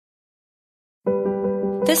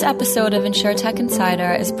This episode of Insurtech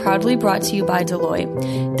Insider is proudly brought to you by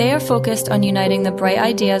Deloitte. They are focused on uniting the bright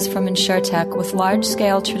ideas from Insurtech with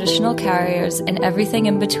large-scale traditional carriers and everything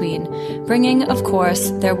in between, bringing, of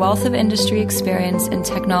course, their wealth of industry experience and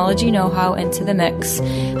technology know-how into the mix,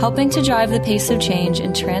 helping to drive the pace of change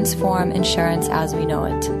and transform insurance as we know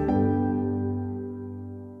it.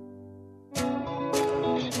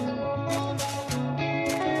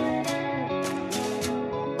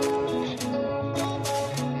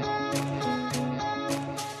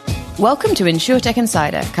 Welcome to Insurtech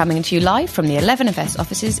Insider, coming to you live from the 11FS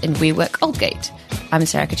offices in WeWork Aldgate. I'm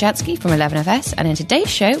Sarah Kachatsky from 11FS, and in today's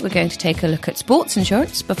show we're going to take a look at sports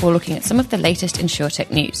insurance before looking at some of the latest Insurtech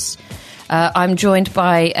news. I'm joined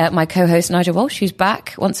by my co-host Nigel Walsh, who's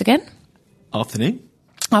back once again. Afternoon.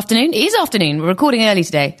 Afternoon. It is afternoon. We're recording early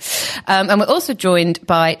today. And we're also joined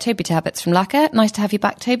by Toby Tabbets from Lacquer. Nice to have you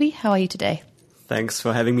back, Toby. How are you today? Thanks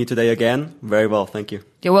for having me today again. Very well, thank you.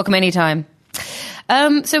 You're welcome anytime.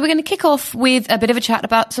 So we're going to kick off with a bit of a chat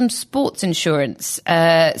about some sports insurance.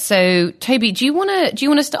 So Toby, do you want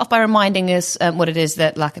to start off by reminding us what it is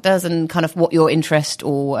that Lacquer does and kind of what your interest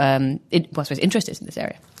or interest is in this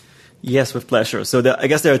area? Yes, with pleasure. So I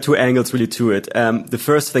guess there are two angles really to it. The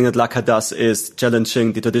first thing that Lacquer does is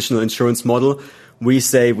challenging the traditional insurance model. We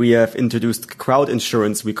say we have introduced crowd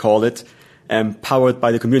insurance, we call it, powered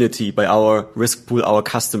by the community, by our risk pool, our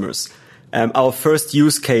customers. Our first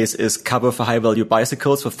use case is cover for high-value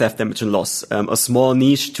bicycles for theft, damage, and loss. A small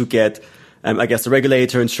niche to get, the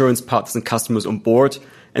regulator, insurance partners, and customers on board.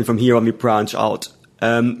 And from here on, we branch out.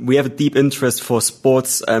 We have a deep interest for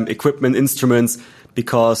sports equipment, instruments,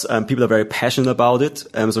 because people are very passionate about it.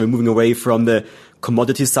 So we're moving away from the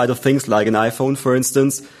commodity side of things, like an iPhone, for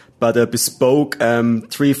instance. But a bespoke 3, 4,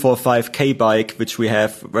 5K bike, which we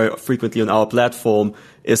have very frequently on our platform,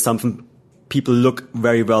 is something people look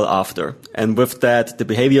very well after. And with that, the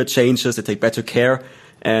behavior changes, they take better care,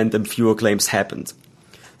 and fewer claims happened.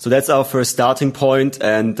 So that's our first starting point,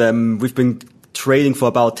 and we've been trading for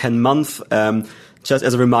about 10 months. Just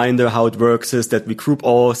as a reminder, how it works is that we group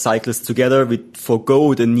all cyclists together. We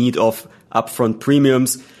forgo the need of upfront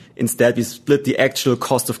premiums. Instead, we split the actual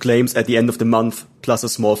cost of claims at the end of the month, plus a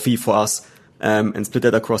small fee for us, and split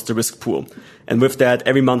that across the risk pool. And with that,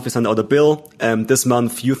 every month we send out a bill. This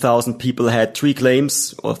month, few thousand people had 3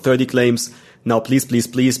 claims or 30 claims. Now,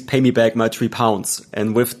 please pay me back my £3.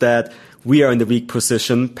 And with that, we are in the weak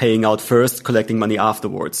position, paying out first, collecting money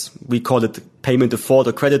afterwards. We call it payment default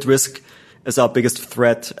or credit risk as our biggest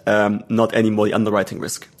threat, not anymore the underwriting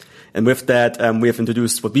risk. And with that, we have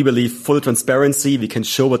introduced what we believe full transparency. We can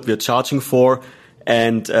show what we are charging for,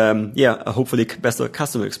 and hopefully better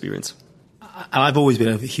customer experience. I've always been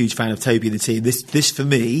a huge fan of Toby and the team. This for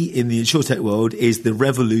me, in the Insurtech world, is the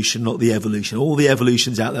revolution, not the evolution. All the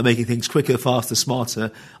evolutions out there making things quicker, faster,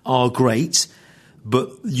 smarter are great,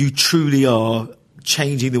 but you truly are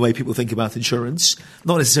changing the way people think about insurance.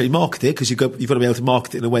 Not necessarily market it, because you've got to be able to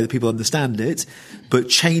market it in a way that people understand it, but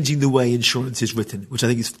changing the way insurance is written, which I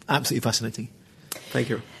think is absolutely fascinating. Thank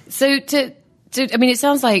you. So it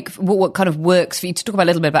sounds like what kind of works for you to talk about a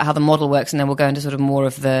little bit about how the model works, and then we'll go into sort of more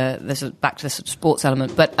of the sort of back to the sort of sports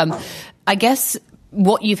element. But I guess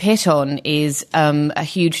what you've hit on is a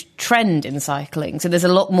huge trend in cycling. So there's a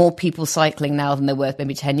lot more people cycling now than there were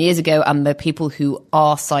maybe 10 years ago, and the people who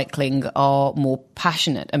are cycling are more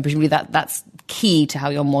passionate, and presumably that's key to how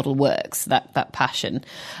your model works, that passion.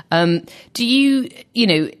 Do you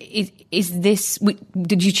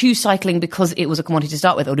did you choose cycling because it was a commodity to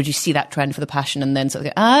start with, or did you see that trend for the passion and then sort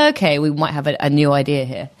of go, okay, we might have a new idea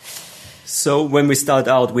here? So when we started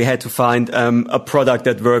out, we had to find a product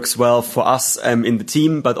that works well for us in the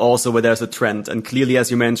team, but also where there's a trend. And clearly,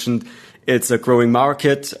 as you mentioned, it's a growing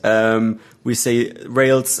market. We see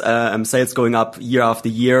rails sales going up year after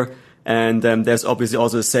year. And there's obviously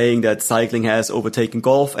also a saying that cycling has overtaken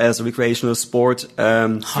golf as a recreational sport.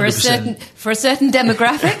 For a certain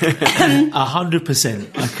demographic.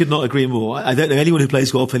 100%. I could not agree more. I don't know anyone who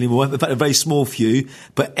plays golf anymore. In fact, a very small few,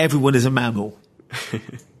 but everyone is a mammal.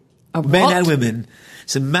 Men and women.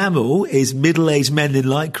 So mammal is middle-aged men in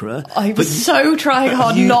lycra. I was so trying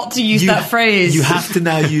hard not to use that phrase. You have to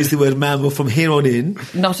now use the word mammal from here on in.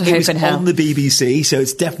 Not a hope in hell. On the BBC, so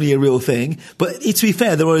it's definitely a real thing. But to be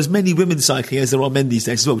fair, there are as many women cycling as there are men these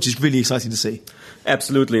days as well, which is really exciting to see.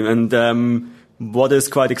 Absolutely. And what is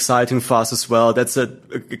quite exciting for us as well, that's a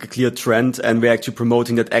clear trend, and we're actually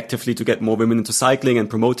promoting that actively to get more women into cycling and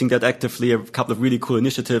promoting that actively. A couple of really cool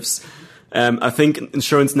initiatives. I think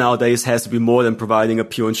insurance nowadays has to be more than providing a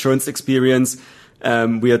pure insurance experience.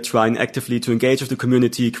 We are trying actively to engage with the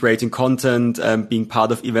community, creating content, being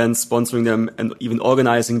part of events, sponsoring them, and even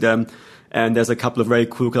organizing them. And there's a couple of very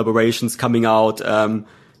cool collaborations coming out,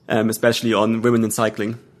 especially on women in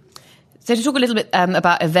cycling. So to talk a little bit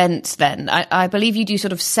about events then, I believe you do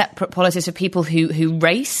sort of separate policies for people who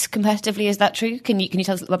race competitively. Is that true? Can you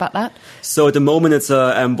tell us a little about that? So at the moment it's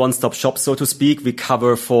a one-stop shop, so to speak. We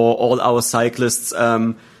cover for all our cyclists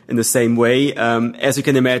in the same way. As you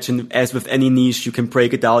can imagine, as with any niche, you can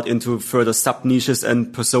break it out into further sub-niches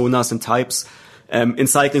and personas and types. In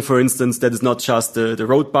cycling, for instance, that is not just the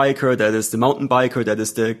road biker, that is the mountain biker, that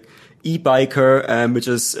is the e-biker, which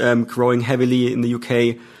is growing heavily in the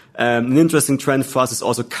UK. An interesting trend for us is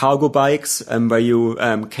also cargo bikes, where you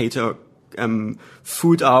cater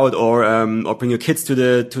food out or bring your kids to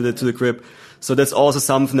the crib. So that's also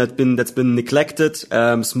something that's been neglected.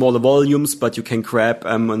 Smaller volumes, but you can grab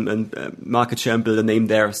and market share and build a name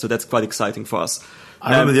there. So that's quite exciting for us.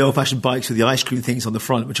 I remember the old-fashioned bikes with the ice cream things on the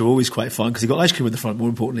front, which are always quite fun because you've got ice cream in the front, more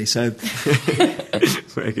importantly. So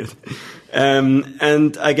very good.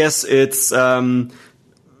 And I guess it's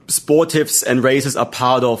sportives and races are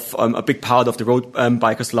part of a big part of the road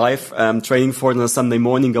biker's life. Training for it on a Sunday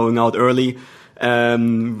morning, going out early.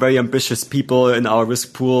 Very ambitious people in our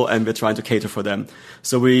risk pool, and we're trying to cater for them.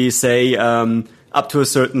 So we say up to a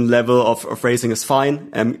certain level of racing is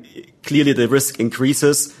fine. Clearly the risk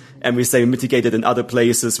increases, and we say mitigate it in other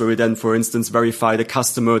places where we then, for instance, verify the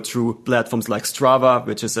customer through platforms like Strava,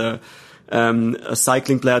 which is a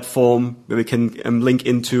cycling platform where we can link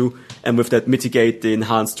into, and with that mitigate the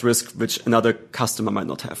enhanced risk which another customer might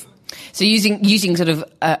not have. So using sort of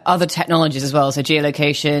other technologies as well, so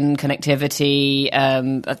geolocation, connectivity,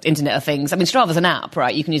 Internet of Things. I mean, Strava's an app,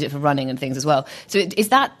 right? You can use it for running and things as well. So is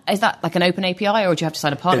that like an open API, or do you have to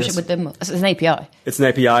sign a partnership with them? It's an API. It's an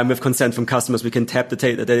API, and with consent from customers, we can tap the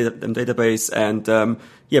database and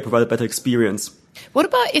provide a better experience. What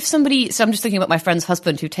about if somebody? So I'm just thinking about my friend's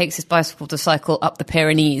husband who takes his bicycle to cycle up the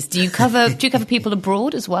Pyrenees. Do you cover people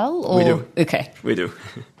abroad as well? Or? We do. Okay, we do.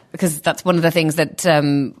 Because that's one of the things that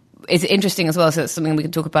is interesting as well. So it's something we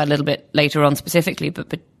can talk about a little bit later on specifically, but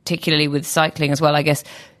particularly with cycling as well. I guess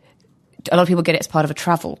a lot of people get it as part of a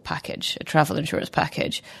travel package, a travel insurance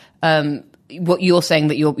package. What you're saying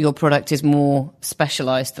that your product is more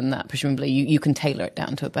specialised than that. Presumably, you can tailor it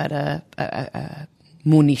down to a better.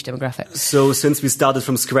 More niche demographic. So since we started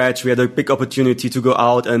from scratch, we had a big opportunity to go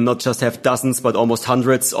out and not just have dozens, but almost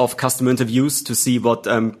hundreds of customer interviews to see what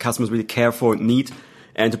customers really care for and need,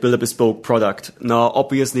 and to build a bespoke product. Now,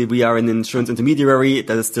 obviously, we are an insurance intermediary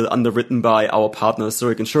that is still underwritten by our partner,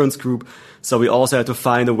 Zurich Insurance Group. So we also had to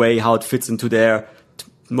find a way how it fits into their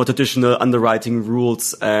more traditional underwriting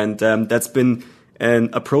rules. And that's been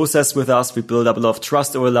a process with us. We built up a lot of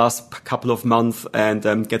trust over the last couple of months,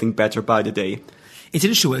 and getting better by the day. It's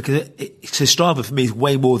interesting because so Strava for me is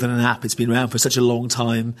way more than an app. It's been around for such a long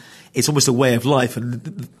time. It's almost a way of life.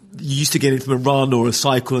 And you used to get into a run or a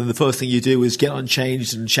cycle, and the first thing you do is get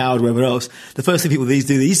unchanged and showered, whatever else. The first thing people do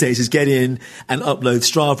these days is get in and upload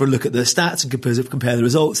Strava and look at the stats and compare the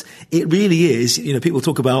results. It really is, people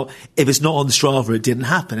talk about if it's not on Strava, it didn't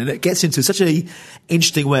happen. And it gets into such a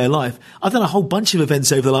interesting way of life. I've done a whole bunch of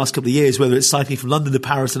events over the last couple of years, whether it's cycling from London to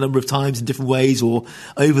Paris a number of times in different ways or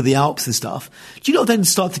over the Alps and stuff. Do you not then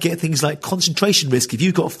start to get things like concentration risk? If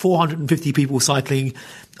you've got 450 people cycling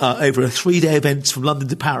over a 3-day event from London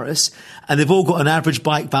to Paris, and they've all got an average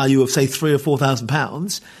bike value of, say, £3,000 or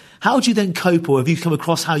 £4,000, how do you then cope, or have you come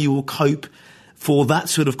across how you will cope for that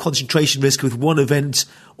sort of concentration risk with one event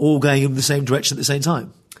all going in the same direction at the same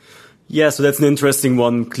time? Yeah, so that's an interesting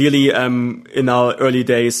one. Clearly, in our early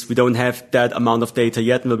days, we don't have that amount of data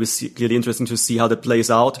yet, and it'll be clearly interesting to see how that plays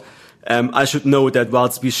out. I should note that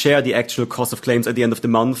whilst we share the actual cost of claims at the end of the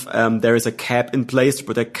month, there is a cap in place to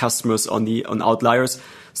protect customers on outliers.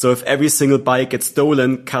 So if every single bike gets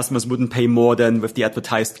stolen, customers wouldn't pay more than with the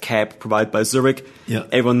advertised cap provided by Zurich. Yeah.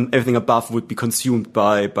 Everything above would be consumed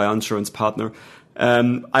by our insurance partner.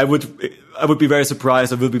 I would be very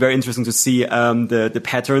surprised. It will be very interesting to see the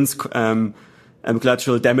patterns.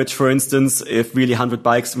 Collateral damage, for instance, if really 100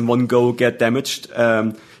 bikes in one go get damaged.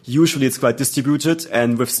 Usually it's quite distributed,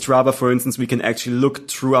 and with Strava, for instance, we can actually look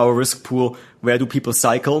through our risk pool, where do people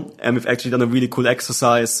cycle, and we've actually done a really cool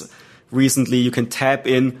exercise recently. You can tap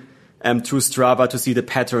in through Strava to see the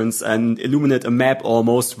patterns and illuminate a map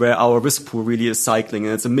almost where our risk pool really is cycling,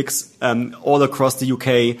 and it's a mix all across the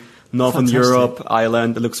UK, Northern Fantastic. Europe,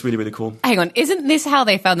 Ireland. It looks really, really cool. Hang on, isn't this how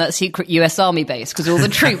they found that secret US Army base? Because all the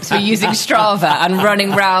troops were using Strava and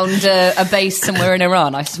running round a base somewhere in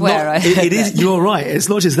Iran, I swear. It is, you're right. It's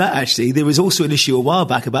not just that, actually. There was also an issue a while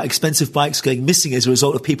back about expensive bikes going missing as a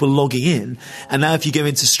result of people logging in. And now if you go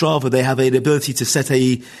into Strava, they have an ability to set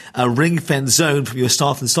a ring fence zone from your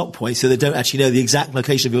start and stop point, so they don't actually know the exact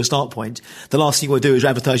location of your start point. The last thing you want to do is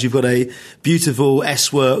advertise you've got a beautiful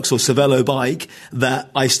S-Works or Cervelo bike that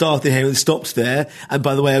I started here and stopped there. And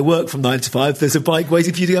by the way, I work from 9 to 5. There's a bike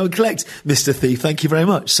waiting for you to go and collect, Mr. Thief. Thank you very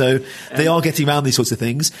much. So they are getting around these sorts of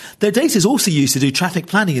things. Their data is also used to do traffic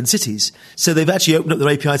planning in cities. So they've actually opened up their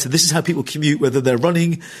API to this is how people commute, whether they're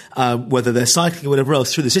running, whether they're cycling or whatever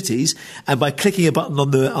else through the cities. And by clicking a button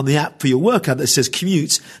on the app for your workout that says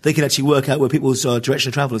commute, they can actually work out where people's direction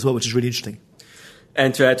of travel as well, which is really interesting.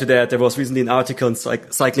 And to add to that, there was recently an article in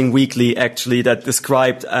Cycling Weekly, actually, that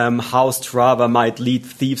described how Strava might lead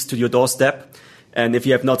thieves to your doorstep. And if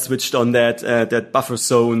you have not switched on that buffer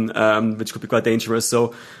zone, which could be quite dangerous.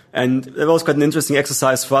 So, and it was quite an interesting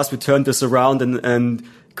exercise for us. We turned this around and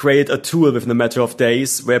created a tool within a matter of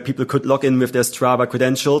days where people could log in with their Strava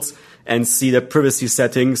credentials and see their privacy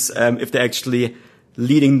settings, if they're actually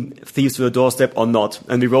leading thieves to the doorstep or not.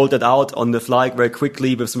 And we rolled that out on the fly very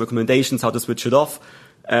quickly with some recommendations how to switch it off.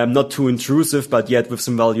 Not too intrusive, but yet with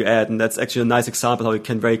some value add. And that's actually a nice example how you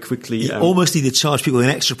can very quickly... You almost need to charge people an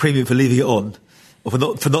extra premium for leaving it on, or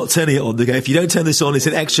for not turning it on. They go, if you don't turn this on, it's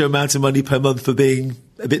an extra amount of money per month for being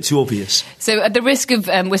a bit too obvious. So at the risk of,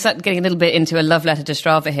 we're getting a little bit into a love letter to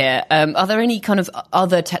Strava here, are there any kind of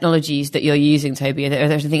other technologies that you're using, Toby? Are there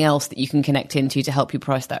anything else that you can connect into to help you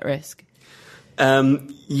price that risk?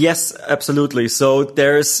 Yes, absolutely. So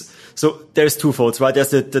there's twofolds, right? There's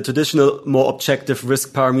the traditional, more objective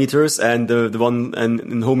risk parameters, and the one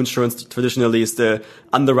in home insurance traditionally is the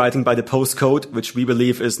underwriting by the postcode, which we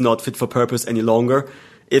believe is not fit for purpose any longer.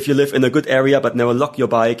 If you live in a good area but never lock your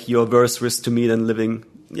bike, you're worse risk to me than living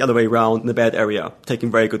the other way around in a bad area, taking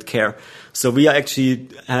very good care. So we are actually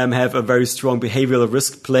have a very strong behavioral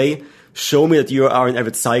risk play. Show me that you are an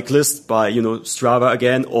avid cyclist by, Strava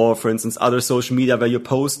again, or for instance, other social media where you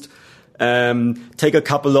post. Watch a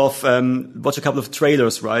couple of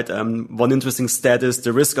trailers, right? One interesting stat is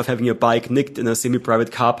the risk of having your bike nicked in a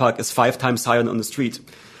semi-private car park is 5 times higher on the street.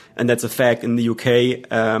 And that's a fact in the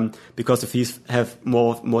UK, because the thieves have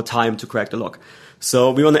more time to crack the lock.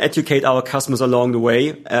 So we want to educate our customers along the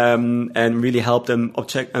way, and really help them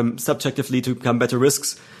subjectively to become better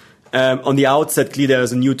risks. On the outset, clearly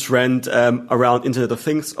there's a new trend around Internet of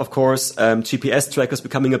Things, of course. GPS trackers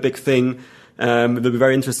becoming a big thing. It will be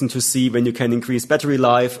very interesting to see when you can increase battery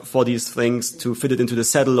life for these things to fit it into the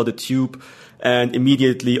saddle or the tube and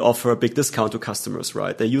immediately offer a big discount to customers,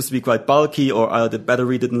 right? They used to be quite bulky, or the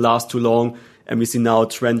battery didn't last too long. And we see now a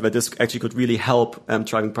trend where this actually could really help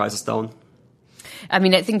driving prices down. I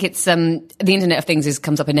mean, I think it's the Internet of Things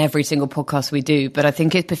comes up in every single podcast we do, but I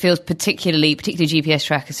think it feels particularly GPS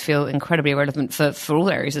trackers feel incredibly relevant for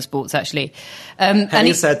all areas of sports, actually.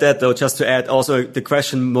 Having said that, though, just to add also the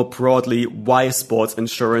question more broadly, why sports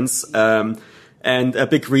insurance? And a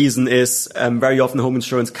big reason is very often home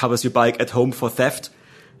insurance covers your bike at home for theft.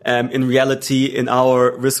 In reality, in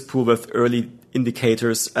our risk pool with early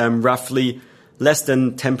indicators, roughly less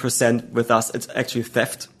than 10% with us, it's actually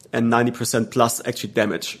theft. And 90% plus actually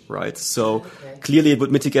damage, right? So Clearly it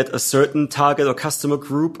would mitigate a certain target or customer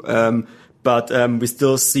group, but we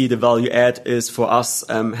still see the value add is for us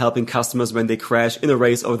helping customers when they crash in a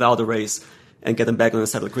race or without a race and get them back on the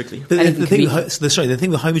saddle quickly. The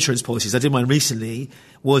thing with home insurance policies, I did mine recently,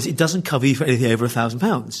 was it doesn't cover you for anything over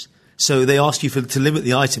 £1,000. So they ask you to limit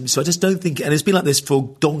the items. So I just don't think, and it's been like this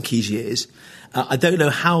for donkey's years. I don't know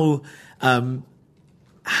how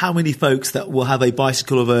many folks that will have a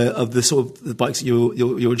bicycle of the sort of the bikes that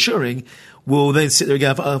you're insuring will then sit there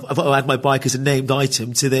and go, I'll add my bike as a named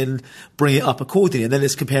item to then bring it up accordingly. And then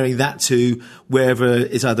it's comparing that to wherever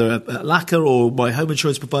it's either a lacquer or my home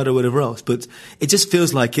insurance provider or whatever else. But it just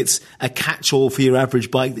feels like it's a catch-all for your average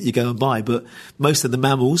bike that you go and buy. But most of the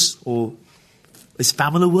mammals, or is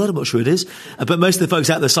family a word? I'm not sure it is. But most of the folks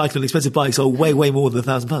out there cycling expensive bikes are way, way more than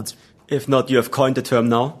 £1,000. If not, you have coined the term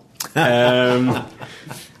now.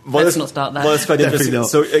 Let's not start that. Well, it's quite interesting. Not.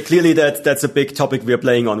 So clearly that's a big topic we are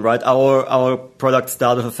playing on, right? Our product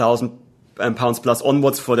started with £1,000 plus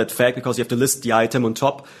onwards for that fact, because you have to list the item on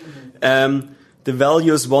top. The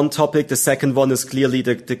value is one topic. The second one is clearly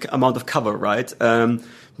the amount of cover, right?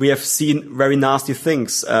 we have seen very nasty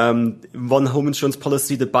things. One home insurance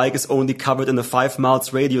policy, the bike is only covered in a 5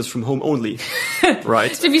 miles radius from home only.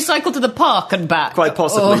 Right? So if you cycle to the park and back? Quite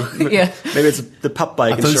possibly. Yeah. Maybe it's the pup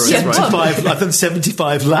bike insurance, right? I've done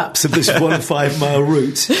 75 laps of this 1 5-mile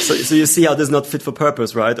route. So you see how this is not fit for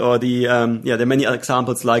purpose, right? Or there are many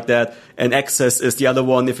examples like that. And excess is the other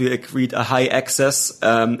one. If you read a high excess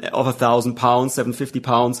of £1,000,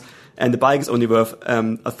 £750, and the bike is only worth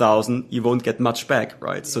 1,000, you won't get much back,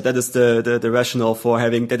 right? So that is the rationale for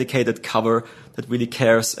having dedicated cover that really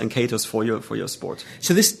cares and caters for your sport.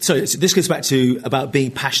 So this goes back to about being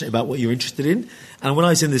passionate about what you're interested in. And when I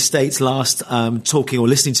was in the States last, talking or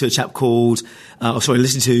listening to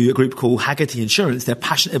listening to a group called Haggerty Insurance, they're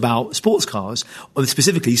passionate about sports cars, or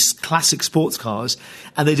specifically classic sports cars,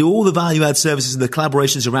 and they do all the value-add services and the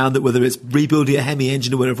collaborations around it, whether it's rebuilding a Hemi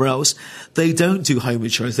engine or whatever else. They don't do home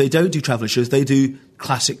insurance, they don't do travel insurance, they do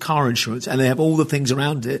classic car insurance, and they have all the things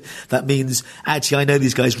around it. That means, actually, I know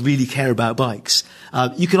these guys really care about bikes.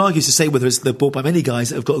 You can argue to say whether they're bought by many guys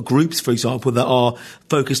that have got groups, for example, that are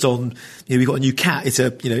focused on, we've got a new cat. Is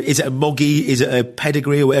it a Moggy? Is it a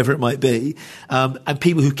Pedigree or whatever it might be? And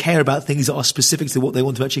people who care about things that are specific to what they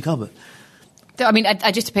want to actually cover. I mean,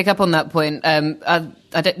 I just to pick up on that point,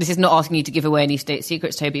 this is not asking you to give away any state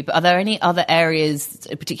secrets, Toby, but are there any other areas,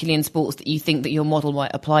 particularly in sports, that you think that your model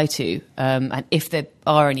might apply to? And if there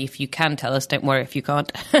are any, if you can tell us, don't worry if you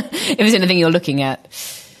can't, if there's anything you're looking at.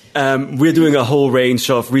 We're doing a whole range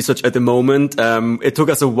of research at the moment. It took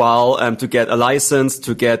us a while to get a license,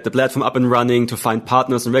 to get the platform up and running, to find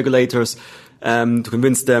partners and regulators, to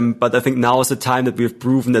convince them. But I think now is the time that we've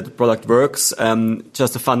proven that the product works.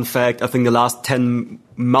 Just a fun fact, I think the last 10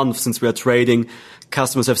 months since we are trading,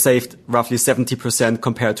 customers have saved roughly 70%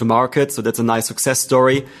 compared to market. So that's a nice success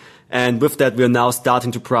story. And with that, we are now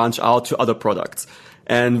starting to branch out to other products.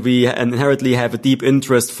 And we inherently have a deep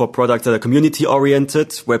interest for products that are community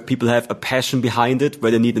oriented, where people have a passion behind it,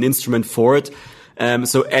 where they need an instrument for it.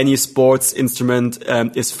 So any sports instrument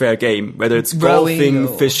is fair game, whether it's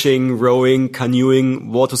golfing, fishing, rowing,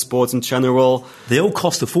 canoeing, water sports in general. They all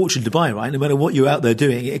cost a fortune to buy, right? No matter what you're out there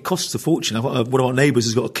doing, it costs a fortune. One of our neighbours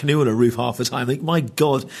has got a canoe on her roof half the time. I think, my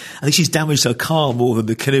God, I think she's damaged her car more than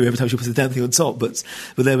the canoe every time she puts the damn thing on top. But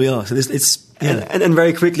there we are. So it's yeah. And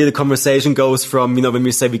very quickly the conversation goes from, when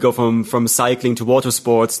we say we go from cycling to water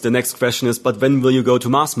sports, the next question is, but when will you go to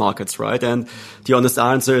mass markets, right? And the honest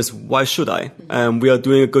answer is, why should I? We are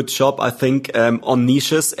doing a good job, I think, on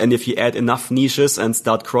niches. And if you add enough niches and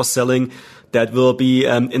start cross-selling, that will be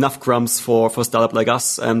enough crumbs for a startup like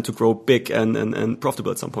us to grow big and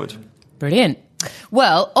profitable at some point. Brilliant.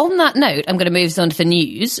 Well, on that note, I'm going to move us on to the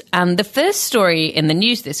news. And the first story in the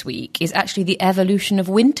news this week is actually the evolution of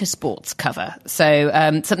winter sports cover. So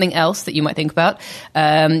something else that you might think about.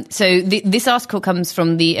 This article comes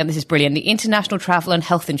from this is brilliant, the International Travel and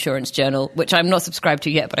Health Insurance Journal, which I'm not subscribed to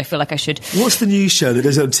yet, but I feel like I should. What's the news show that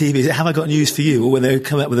does it on TV? Is it Have I Got News for You? Or when they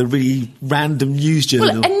come out with a really random news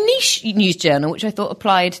journal? Well, a niche news journal, which I thought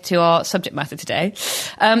applied to our subject matter today.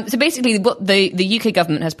 So basically, what the UK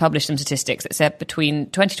government has published some statistics that said between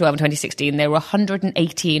 2012 and 2016, there were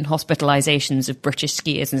 118 hospitalisations of British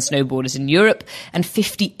skiers and snowboarders in Europe and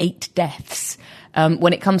 58 deaths.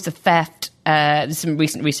 When it comes to theft, some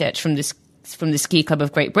recent research from the Ski Club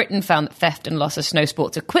of Great Britain found that theft and loss of snow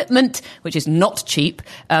sports equipment, which is not cheap,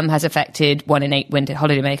 has affected 1 in 8 winter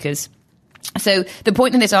holidaymakers. So the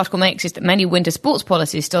point that this article makes is that many winter sports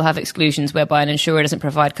policies still have exclusions whereby an insurer doesn't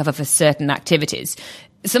provide cover for certain activities.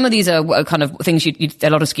 Some of these are kind of things a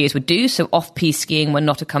lot of skiers would do. So off-piste skiing when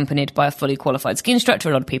not accompanied by a fully qualified ski instructor.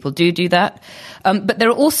 A lot of people do that. But there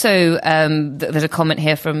are also, there's a comment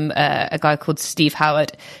here from a guy called Steve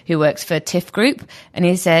Howard who works for TIFF Group. And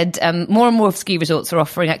he said, more and more of ski resorts are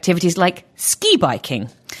offering activities like ski biking,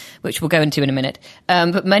 which we'll go into in a minute.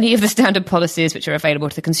 But many of the standard policies which are available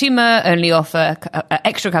to the consumer only offer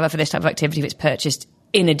extra cover for this type of activity if it's purchased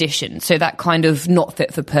in addition. So that kind of not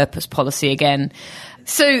fit for purpose policy again.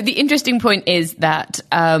 So the interesting point is that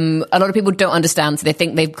a lot of people don't understand. So they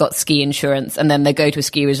think they've got ski insurance and then they go to a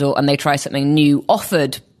ski resort and they try something new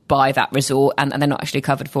offered by that resort and they're not actually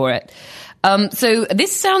covered for it. So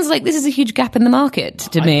this sounds like this is a huge gap in the market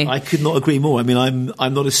to me. I could not agree more. I mean,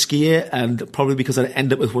 I'm not a skier, and probably because I'd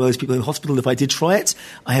end up with one of those people in the hospital if I did try it.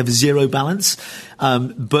 I have zero balance.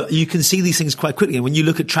 But you can see these things quite quickly. And when you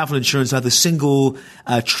look at travel insurance, either single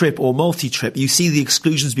trip or multi-trip, you see the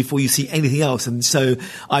exclusions before you see anything else. And so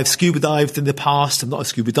I've scuba dived in the past. I'm not a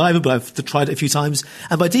scuba diver, but I've tried it a few times.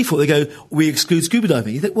 And by default, they go, we exclude scuba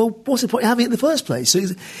diving. You think, well, what's the point of having it in the first place? So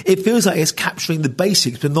it feels like it's capturing the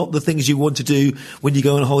basics, but not the things you want to do when you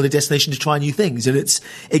go on a holiday destination to try new things. And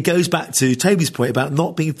it goes back to Toby's point about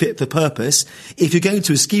not being fit for purpose. If you're going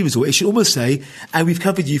to a ski resort, it should almost say, and we've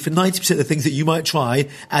covered you for 90% of the things that you might try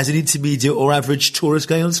as an intermediate or average tourist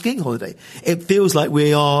going on a skiing holiday. It feels like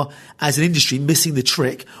we are, as an industry, missing the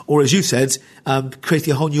trick, or as you said,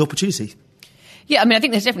 creating a whole new opportunity. Yeah, I mean, I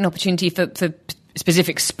think there's definitely an opportunity for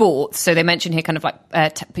specific sports. So they mention here kind of like,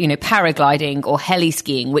 paragliding or heli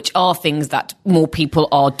skiing, which are things that more people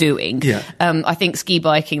are doing. Yeah. I think ski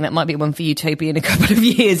biking, that might be one for you, Toby, in a couple of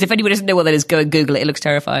years. If anyone doesn't know what that is, go and Google it. It looks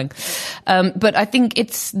terrifying. But I think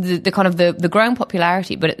it's the kind of the growing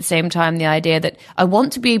popularity, but at the same time, the idea that I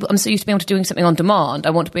want to be able, I'm so used to being able to doing something on demand. I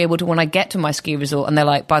want to be able to, when I get to my ski resort and they're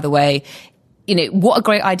like, by the way, what a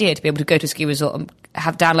great idea to be able to go to a ski resort and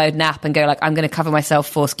download an app and go like, I'm going to cover myself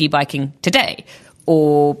for ski biking today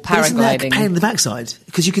or paragliding. Isn't that a pain in the backside?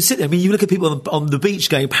 Because you can sit there. I mean, you look at people on the beach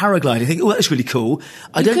going paragliding and think, oh, that's really cool.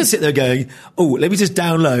 I don't sit there going, oh, let me just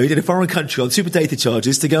download in a foreign country on super data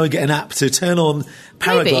charges to go and get an app to turn on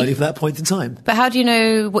paragliding for that point in time. But how do you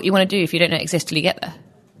know what you want to do if you don't know it exists till you get there?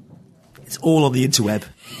 It's all on the interweb.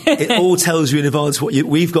 It all tells you in advance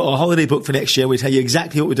we've got our holiday book for next year. We tell you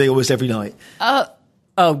exactly what we're doing almost every night.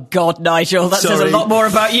 Oh, God, Nigel, that says a lot more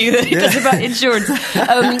about you than it does about insurance.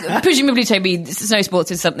 Presumably, Toby, snow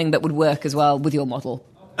sports is something that would work as well with your model.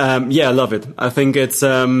 Yeah, I love it. I think it's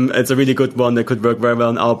a really good one that could work very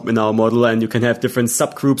well in our model, and you can have different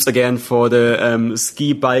subgroups again for the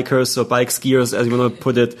ski bikers or bike skiers, as you want to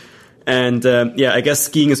put it. And I guess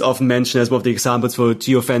skiing is often mentioned as one of the examples for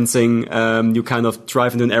geofencing. You kind of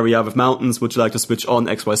drive into an area with mountains. Would you like to switch on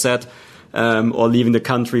X, Y, Z? Or leaving the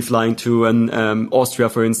country, flying to Austria,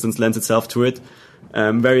 for instance, lends itself to it.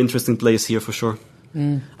 Very interesting place here for sure.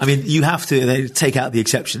 I mean, you have to take out the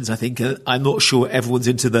exceptions, I think. I'm not sure everyone's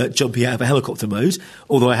into the jumping out of a helicopter mode,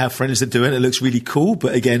 although I have friends that do it. It looks really cool.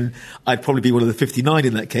 But again, I'd probably be one of the 59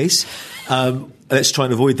 in that case. Let's try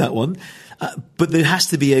and avoid that one. But there has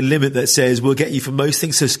to be a limit that says we'll get you for most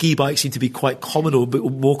things. So ski bikes seem to be quite common or a bit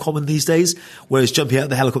more common these days, whereas jumping out of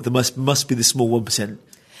the helicopter must be the small 1%.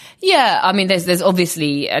 Yeah, I mean, there's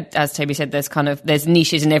obviously, as Toby said, there's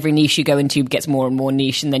niches, and every niche you go into gets more and more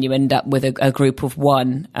niche, and then you end up with a group of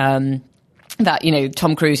one. That,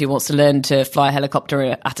 Tom Cruise, who wants to learn to fly a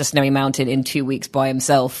helicopter at a snowy mountain in 2 weeks by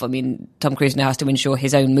himself. I mean, Tom Cruise now has to insure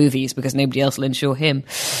his own movies because nobody else will insure him.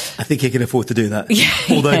 I think he can afford to do that.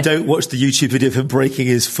 Although don't watch the YouTube video of him breaking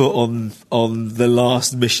his foot on the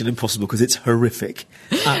last Mission Impossible because it's horrific.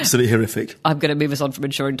 Absolutely horrific. I'm going to move us on from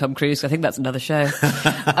insuring Tom Cruise. I think that's another show.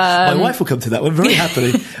 My wife will come to that one very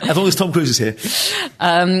happily, as long as Tom Cruise is here.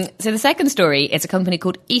 So the second story is a company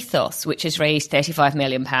called Ethos, which has raised £35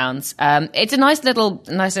 million. It's a nice little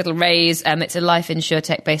raise. It's a life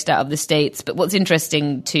Insurtech based out of the States. But what's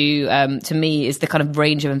interesting to me is the kind of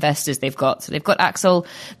range of investors they've got. So they've got Axel,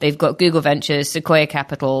 they've got Google Ventures, Sequoia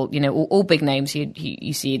Capital, all big names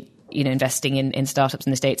you see investing in startups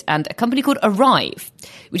in the States, and a company called Arrive,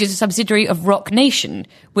 which is a subsidiary of Rock Nation,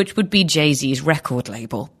 which would be Jay-Z's record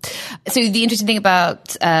label. So the interesting thing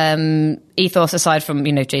about Ethos, aside from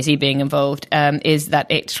Jay-Z being involved, is that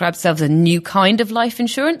it describes itself as a new kind of life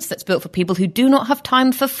insurance that's built for people who do not have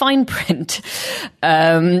time for fine print,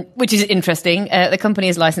 which is interesting. The company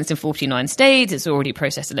is licensed in 49 states. It's already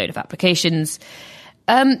processed a load of applications.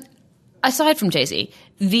 Aside from Jay-Z,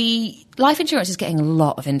 the life insurance is getting a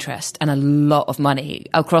lot of interest and a lot of money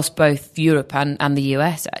across both Europe and the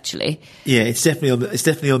US, actually. Yeah, it's definitely on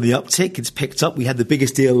the uptick. It's picked up. We had the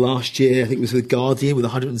biggest deal last year. I think it was with Guardian with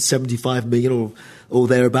 175 million or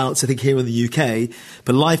thereabouts, I think, here in the UK.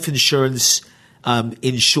 But life insurance,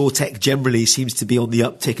 Insurtech generally seems to be on the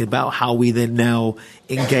uptick about how we then now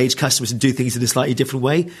engage customers and do things in a slightly different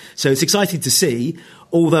way. So it's exciting to see,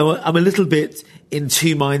 although I'm a little bit in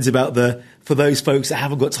two minds about for those folks that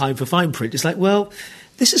haven't got time for fine print. It's like, well,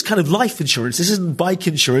 this is kind of life insurance. This isn't bike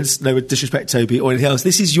insurance. No disrespect, Toby, or anything else.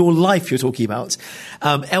 This is your life you're talking about.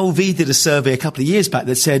 LV did a survey a couple of years back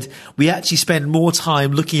that said we actually spend more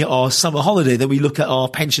time looking at our summer holiday than we look at our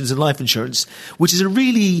pensions and life insurance, which is a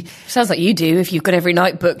really... Sounds like you do if you've got every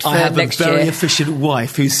night booked for next year. I have a very efficient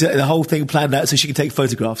wife who's the whole thing planned out so she can take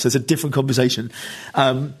photographs. So it's a different conversation.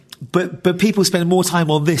 But people spend more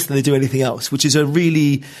time on this than they do anything else, which is a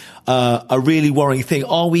really worrying thing.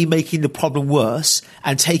 Are we making the problem worse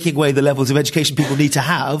and taking away the levels of education people need to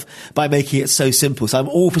have by making it so simple? So I'm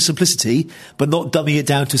all for simplicity, but not dumbing it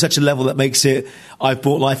down to such a level that makes it, I've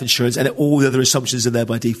bought life insurance and all the other assumptions are there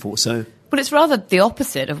by default. So But it's rather the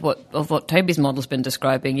opposite of what Toby's model's been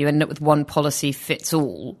describing. You end up with one policy fits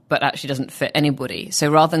all, but actually doesn't fit anybody. So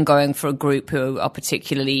rather than going for a group who are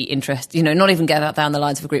particularly interested, not even going down the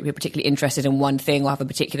lines of a group who are particularly interested in one thing or have a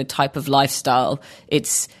particular type of lifestyle,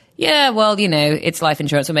 it's it's life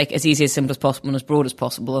insurance. We'll make it as easy, as simple as possible and as broad as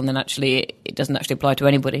possible, and then actually it doesn't actually apply to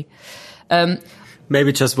anybody.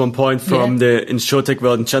 Maybe just one point from the Insurtech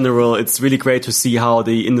world in general. It's really great to see how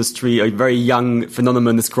the industry, a very young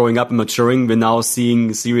phenomenon, is growing up and maturing. We're now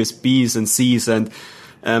seeing Series Bs and Cs,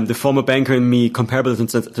 and the former banker in me, comparable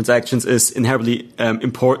transactions is inherently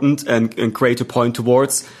important and great to point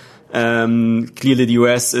towards. Clearly, the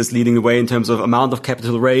US is leading the way in terms of amount of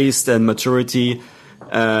capital raised and maturity.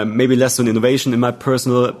 Maybe less on innovation in my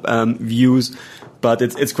personal views. But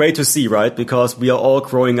it's great to see, right? Because we are all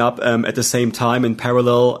growing up at the same time in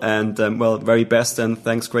parallel, and very best. And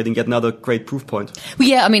thanks, creating yet another great proof point. Well,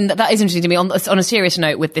 yeah, I mean that is interesting to me. On a serious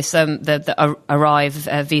note, with this the Arrive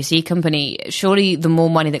VC company, surely the more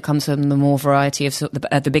money that comes from the more variety of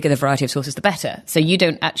the bigger the variety of sources, the better. So you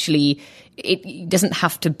don't actually. It doesn't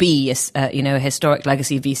have to be a historic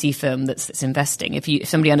legacy VC firm that's investing. If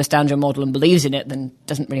somebody understands your model and believes in it, then it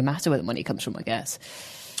doesn't really matter where the money comes from, I guess.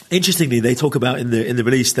 Interestingly, they talk about in the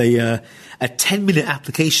release a 10-minute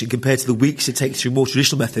application compared to the weeks it takes through more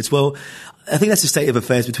traditional methods. Well, I think that's the state of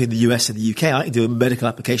affairs between the US and the UK. I can do a medical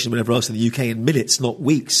application whenever else in the UK in minutes, not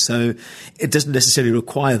weeks. So it doesn't necessarily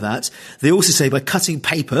require that. They also say by cutting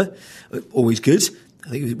paper, always good. I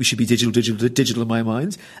think we should be digital in my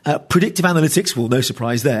mind. Predictive analytics, well, no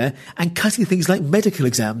surprise there. And cutting things like medical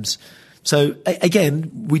exams. So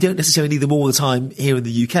again, we don't necessarily need them all the time here in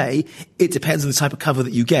the UK. It depends on the type of cover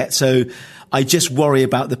that you get. So I just worry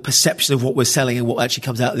about the perception of what we're selling and what actually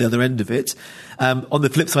comes out at the other end of it. On the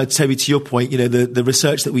flip side, Toby, to your point, the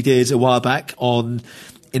research that we did a while back on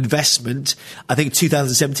investment, I think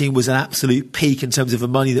 2017 was an absolute peak in terms of the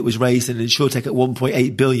money that was raised in Insurtech at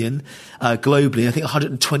 1.8 billion globally. I think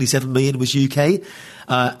 127 million was UK.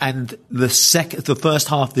 And the first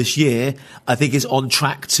half this year, I think, is on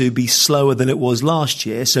track to be slower than it was last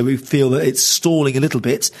year. So we feel that it's stalling a little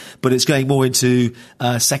bit, but it's going more into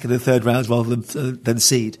second and third rounds rather than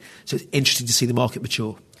seed. So it's interesting to see the market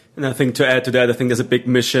mature. And I think to add to that, I think there's a big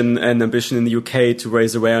mission and ambition in the UK to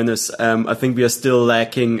raise awareness. I think we are still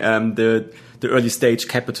lacking the early stage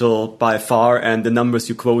capital by far, and the numbers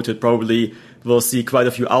you quoted probably will see quite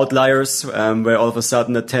a few outliers where all of a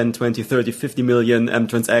sudden a 10, 20, 30, 50 million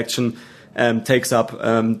transaction takes up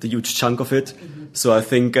the huge chunk of it. Mm-hmm. So I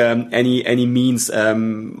think any means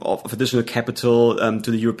of additional capital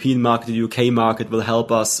to the European market, the UK market, will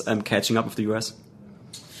help us catching up with the US.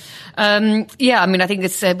 I mean, I think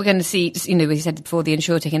we're going to see, we said before, the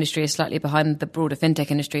Insurtech industry is slightly behind the broader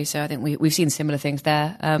fintech industry. So I think we've seen similar things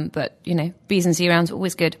there. But, B's and C rounds,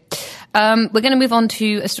 always good. We're going to move on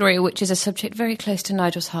to a story which is a subject very close to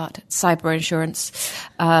Nigel's heart, cyber insurance.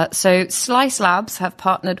 So Slice Labs have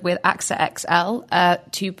partnered with AXA XL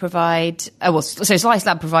to provide, so Slice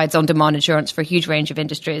Lab provides on-demand insurance for a huge range of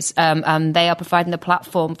industries. And they are providing the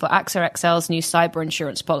platform for AXA XL's new cyber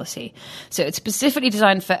insurance policy. So it's specifically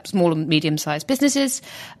designed for small and medium-sized businesses.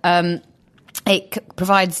 It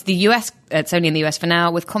provides the US, it's only in the US for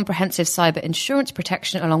now, with comprehensive cyber insurance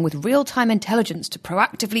protection along with real-time intelligence to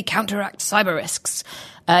proactively counteract cyber risks.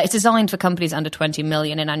 It's designed for companies under 20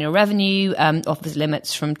 million in annual revenue, offers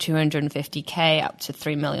limits from 250K up to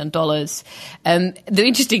 $3 million. The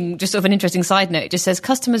interesting side note, it just says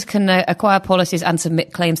customers can acquire policies and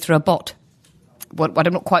submit claims through a bot. I'm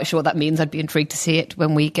not quite sure what that means. I'd be intrigued to see it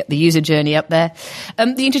when we get the user journey up there.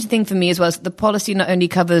 The interesting thing for me as well is the policy not only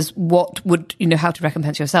covers what would, how to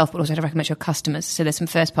recompense yourself, but also how to recompense your customers. So there's some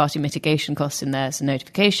first-party mitigation costs in there, so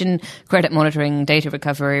notification, credit monitoring, data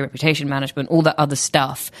recovery, reputation management, all that other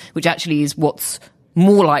stuff, which actually is what's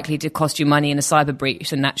more likely to cost you money in a cyber breach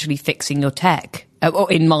than actually fixing your tech.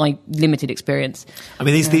 In my limited experience. I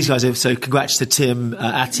mean, these guys are, so congrats to Tim,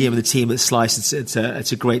 Atiem and the team at Slice.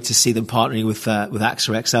 It's great to see them partnering with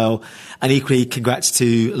AXA XL. And equally, congrats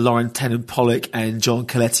to Lauren Tennant-Pollock and John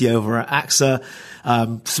Coletti over at AXA.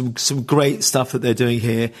 Some great stuff that they're doing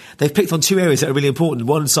here. They've picked on two areas that are really important.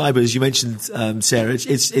 One, cyber, as you mentioned, Sarah.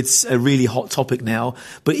 It's a really hot topic now.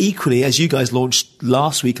 But equally, as you guys launched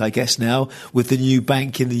last week, I guess now, with the new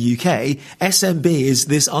bank in the UK, SMB is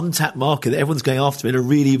this untapped market that everyone's going after in a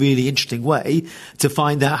really, really interesting way to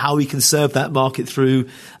find out how we can serve that market through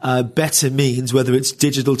better means, whether it's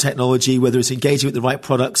digital technology, whether it's engaging with the right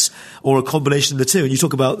products, or a combination of the two. And you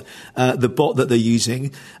talk about the bot that they're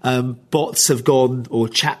using. Bots have gone, or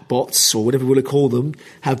chat bots, or whatever we want to call them,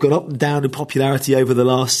 have gone up and down in popularity over the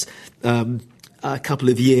last couple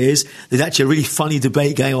of years. There's actually a really funny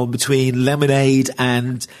debate going on between Lemonade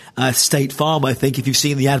and State Farm, I think, if you've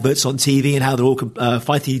seen the adverts on TV and how they're all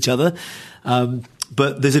fighting each other.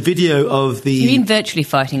 But there's a video of the... You mean virtually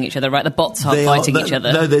fighting each other, right? The bots aren't fighting each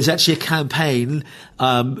other. No, there's actually a campaign.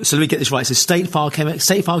 So let me get this right. So State Farm came out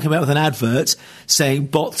with an advert saying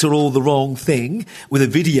bots are all the wrong thing, with a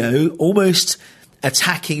video almost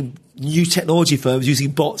attacking new technology firms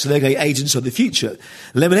using bots, and they're going agents of the future.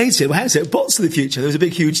 Lemonade said, well, how's it? Bots of the future. There was a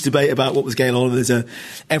big, huge debate about what was going on.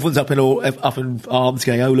 Everyone's up in arms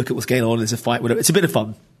going, oh, look at what's going on. There's a fight, whatever. It's a bit of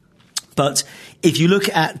fun. But if you look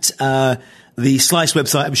at the Slice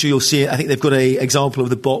website, I'm sure you'll see it. I think they've got an example of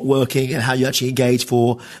the bot working and how you actually engage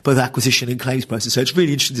for both acquisition and claims process. So it's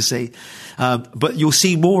really interesting to see. But you'll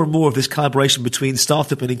see more and more of this collaboration between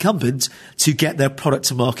startup and incumbents to get their product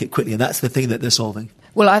to market quickly. And that's the thing that they're solving.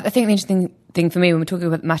 Well, I think the interesting thing for me when we're talking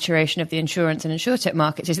about the maturation of the insurance and insurtech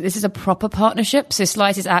markets is that this is a proper partnership. So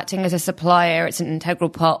Slice is acting as a supplier. It's an integral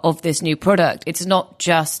part of this new product. It's not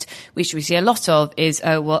just, which we see a lot of, is,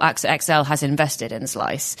 oh, well, AXA XL has invested in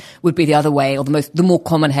Slice, would be the other way, or the more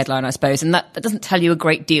common headline, I suppose. And that doesn't tell you a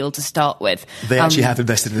great deal to start with. They actually have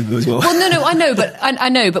invested in them as well. Well, no, I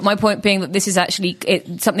know, but my point being that this is actually,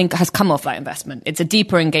 something has come off that investment. It's a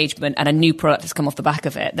deeper engagement and a new product has come off the back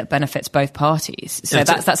of it that benefits both parties. So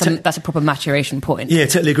Yeah, that's a proper maturation point. Yeah,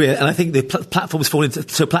 totally agree. And I think the platforms fall into,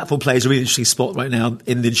 so platform plays a really interesting spot right now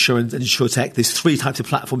in the insurance and insurtech. There's three types of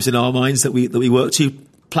platforms in our minds that we work to.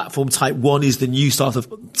 Platform type one is the new style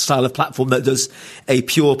of platform that does a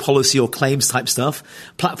pure policy or claims type stuff.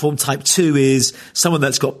 Platform type two is someone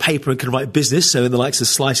that's got paper and can write business. So in the likes of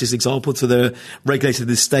Slice's example, so they're regulated in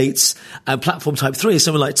the States. And platform type three is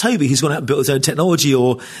someone like Toby, who's gone out and built his own technology,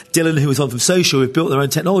 or Dylan, who was on from Social, who've built their own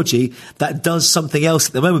technology that does something else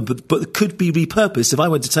at the moment, but could be repurposed. If I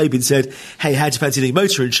went to Toby and said, hey, how do you fancy doing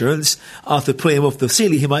motor insurance? After pulling him off the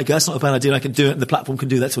ceiling, he might go, that's not a bad idea. I can do it. And the platform can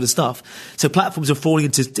do that sort of stuff. So platforms are falling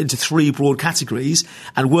into three broad categories,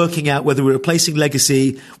 and working out whether we're replacing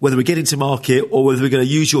legacy, whether we're getting to market, or whether we're going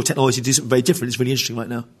to use your technology to do something very different is really interesting right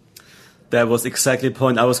now. That was exactly the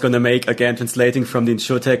point I was going to make, again, translating from the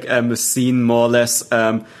Insurtech scene more or less.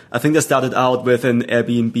 I think they started out with an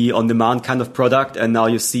Airbnb on-demand kind of product, and now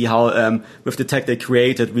you see how with the tech they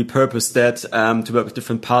created, repurposed that to work with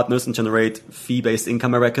different partners and generate fee-based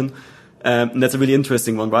income, I reckon. And that's a really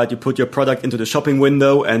interesting one, right? You put your product into the shopping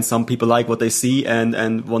window and some people like what they see and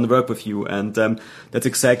want to work with you. And that's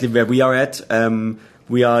exactly where we are at.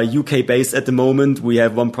 We are UK based at the moment. We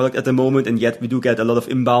have one product at the moment, and yet we do get a lot of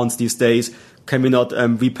inbounds these days. Can we not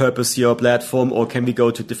repurpose your platform, or can we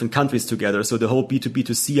go to different countries together? So the whole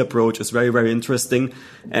B2B2C approach is very, very interesting.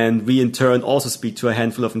 And we in turn also speak to a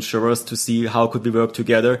handful of insurers to see how could we work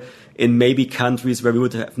together in maybe countries where we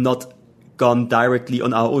would have not gone directly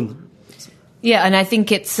on our own. Yeah, and I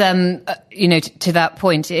think it's, to that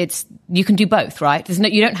point, you can do both, right?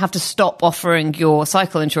 You don't have to stop offering your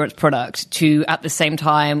cycle insurance product to, at the same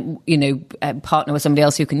time, partner with somebody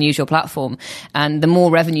else who can use your platform. And the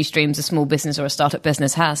more revenue streams a small business or a startup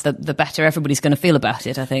business has, the better everybody's going to feel about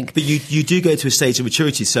it, I think. But you do go to a stage of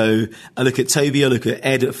maturity. So I look at Toby, I look at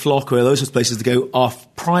Ed at Flock, or those sorts of places to go, our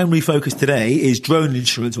primary focus today is drone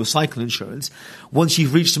insurance or cycle insurance. Once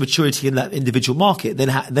you've reached a maturity in that individual market, then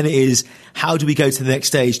it is, how do we go to the next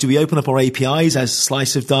stage? Do we open up our APIs as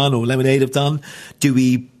Slice have done or Lemonade have done? Do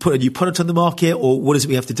we put a new product on the market, or what is it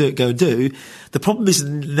we have to go and do? The problem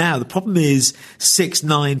is 6,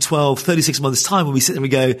 9, 12, 36 months time when we sit there and we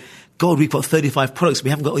go, God, we've got 35 products. We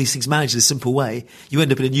haven't got all these things managed in a simple way. You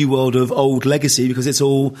end up in a new world of old legacy because it's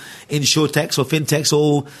all insurtechs or fintechs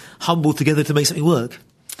all humbled together to make something work.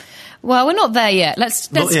 Well, we're not there yet. Let's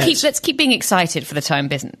keep being excited for the time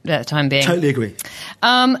being. Totally agree.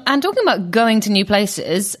 And talking about going to new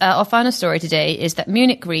places, our final story today is that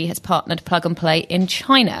Munich Re has partnered Plug and Play in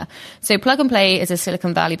China. So Plug and Play is a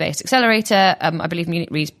Silicon Valley-based accelerator. I believe Munich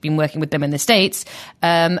Re's been working with them in the States,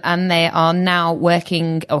 and they are now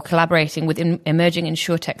working or collaborating with emerging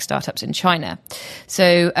insurtech startups in China.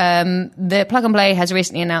 So the Plug and Play has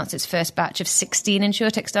recently announced its first batch of 16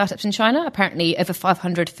 insurtech startups in China. Apparently, over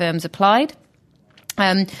 500 firms applied.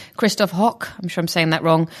 Christoph Hock, I'm sure I'm saying that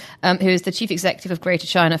wrong, who is the chief executive of Greater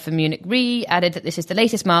China for Munich Re, added that this is the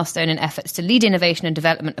latest milestone in efforts to lead innovation and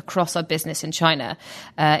development across our business in China.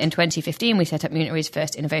 In 2015, we set up Munich Re's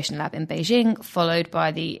first innovation lab in Beijing, followed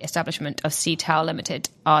by the establishment of CTAL Limited,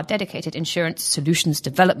 our dedicated insurance solutions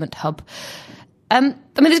development hub.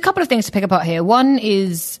 There's a couple of things to pick apart here. One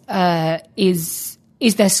is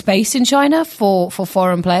Is there space in China for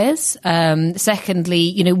foreign players?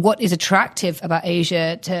 Secondly, what is attractive about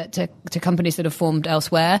Asia to companies that are formed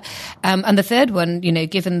elsewhere? And the third one,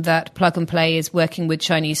 given that Plug and Play is working with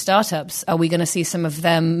Chinese startups, are we going to see some of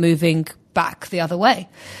them moving back the other way?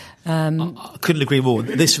 I couldn't agree more.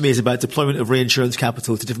 This for me is about deployment of reinsurance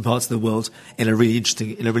capital to different parts of the world in a really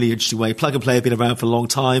interesting way. Plug and Play have been around for a long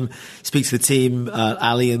time. Speak to the team,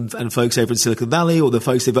 Ali and folks over in Silicon Valley, or the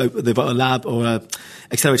folks they've got a lab or a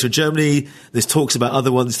accelerator in Germany. There's talks about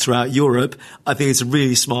other ones throughout Europe. I think it's a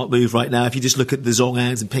really smart move right now. If you just look at the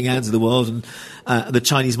Zhongans and Pingans of the world and the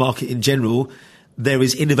Chinese market in general, there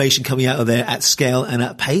is innovation coming out of there at scale and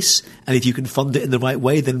at pace. And if you can fund it in the right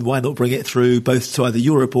way, then why not bring it through both to either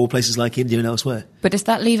Europe or places like India and elsewhere? But does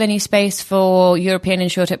that leave any space for European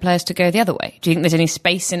Insurtech players to go the other way? Do you think there's any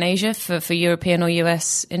space in Asia for European or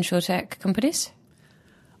US Insurtech companies?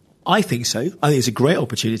 I think so. I think it's a great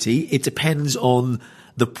opportunity. It depends on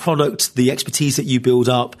the product, the expertise that you build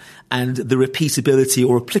up, and the repeatability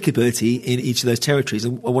or applicability in each of those territories.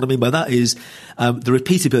 And what I mean by that is the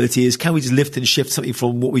repeatability is, can we just lift and shift something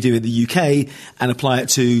from what we do in the UK and apply it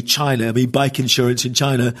to China? I mean, bike insurance in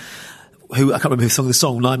China, I can't remember who sung the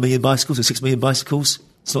song, 9 million bicycles or 6 million bicycles.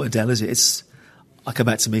 It's not Adele, is it? I'll come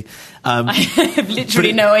back to me. I have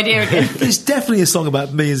literally no idea again. There's definitely a song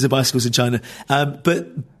about millions of bicycles in China. But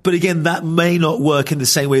again, that may not work in the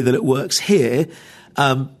same way that it works here.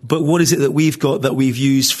 But what is it that we've got that we've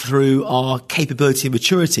used through our capability and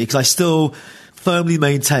maturity? Because I still firmly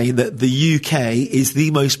maintain that the UK is the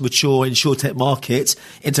most mature Insurtech market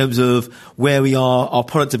in terms of where we are, our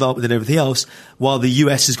product development and everything else, while the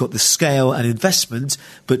US has got the scale and investment,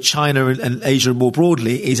 but China and Asia more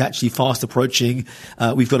broadly is actually fast approaching.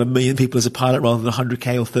 We've got 1 million people as a pilot rather than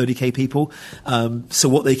 100k or 30k people. So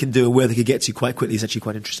what they can do and where they can get to quite quickly is actually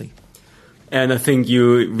quite interesting. And I think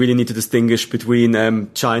you really need to distinguish between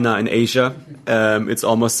China and Asia. It's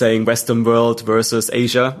almost saying Western world versus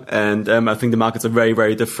Asia. And I think the markets are very,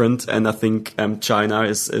 very different. And I think China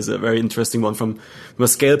is a very interesting one from a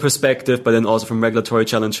scale perspective, but then also from regulatory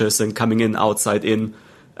challenges and coming in, outside in.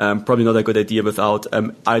 Probably not a good idea without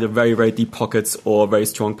either very, very deep pockets or very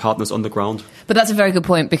strong partners on the ground. But that's a very good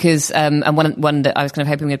point, because and one that I was kind of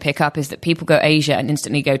hoping we'd pick up is that people go Asia and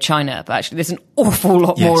instantly go China, but actually there's an awful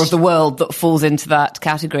lot more of the world that falls into that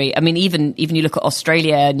category. I mean, even you look at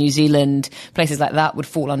Australia, New Zealand, places like that would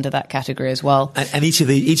fall under that category as well. And each of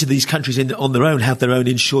these countries on their own have their own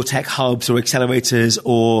Insurtech hubs or accelerators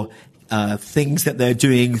or things that they're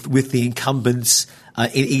doing with the incumbents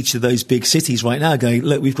in each of those big cities right now, going,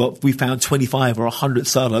 look, we found 25 or 100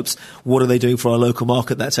 startups. What are they doing for our local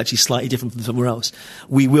market that's actually slightly different from somewhere else?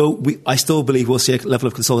 I still believe we'll see a level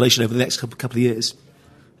of consolidation over the next couple of years.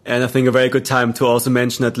 And I think a very good time to also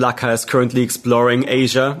mention that Laka is currently exploring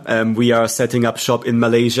Asia. We are setting up shop in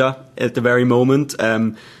Malaysia at the very moment.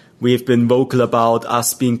 We've been vocal about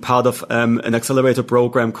us being part of an accelerator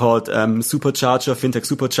program called Supercharger, FinTech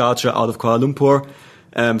Supercharger out of Kuala Lumpur.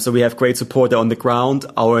 So we have great support there on the ground.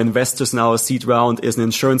 Our investors in our seed round is an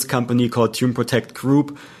insurance company called Tune Protect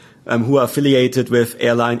Group, who are affiliated with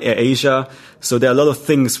airline AirAsia. So there are a lot of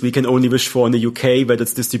things we can only wish for in the UK, whether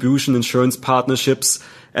it's distribution, insurance partnerships,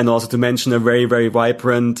 and also to mention a very, very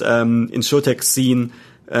vibrant Insurtech scene,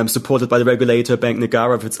 supported by the regulator, Bank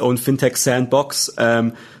Negara, with its own fintech sandbox.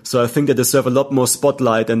 So I think they deserve a lot more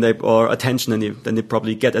spotlight or attention than they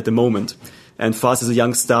probably get at the moment. And for us as a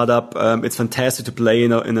young startup, it's fantastic to play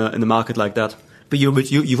in a market like that. But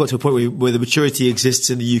you've got to a point where the maturity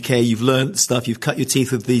exists in the UK. You've learned stuff. You've cut your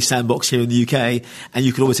teeth with the sandbox here in the UK, and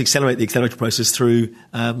you can always accelerate the accelerator process through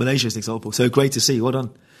Malaysia, as an example. So great to see. Well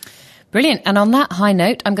done. Brilliant. And on that high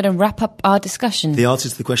note, I'm going to wrap up our discussion. The answer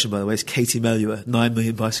to the question, by the way, is Katie Melua, 9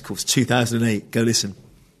 million bicycles, 2008. Go listen.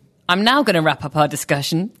 I'm now going to wrap up our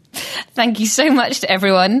discussion. Thank you so much to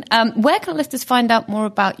everyone. Where can listeners find out more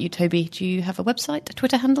about you, Toby? Do you have a website, a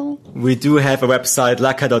Twitter handle? We do have a website,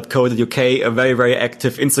 laka.co.uk, a very, very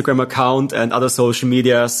active Instagram account and other social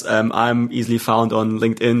medias. I'm easily found on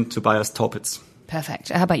LinkedIn, Tobias Torpitz. Perfect.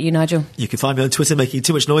 How about you, Nigel? You can find me on Twitter making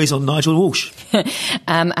too much noise on Nigel Walsh.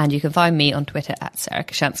 And you can find me on Twitter at Sarah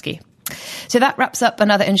Kashansky. So that wraps up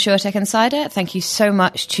another Insurtech Insider. Thank you so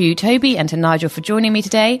much to Toby and to Nigel for joining me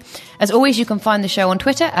today. As always, you can find the show on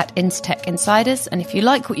Twitter at Insurtech Insiders. And if you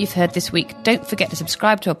like what you've heard this week, don't forget to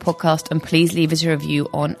subscribe to our podcast and please leave us a review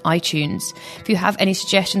on iTunes. If you have any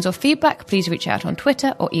suggestions or feedback, please reach out on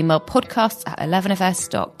Twitter or email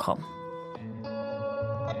podcasts@11fs.com.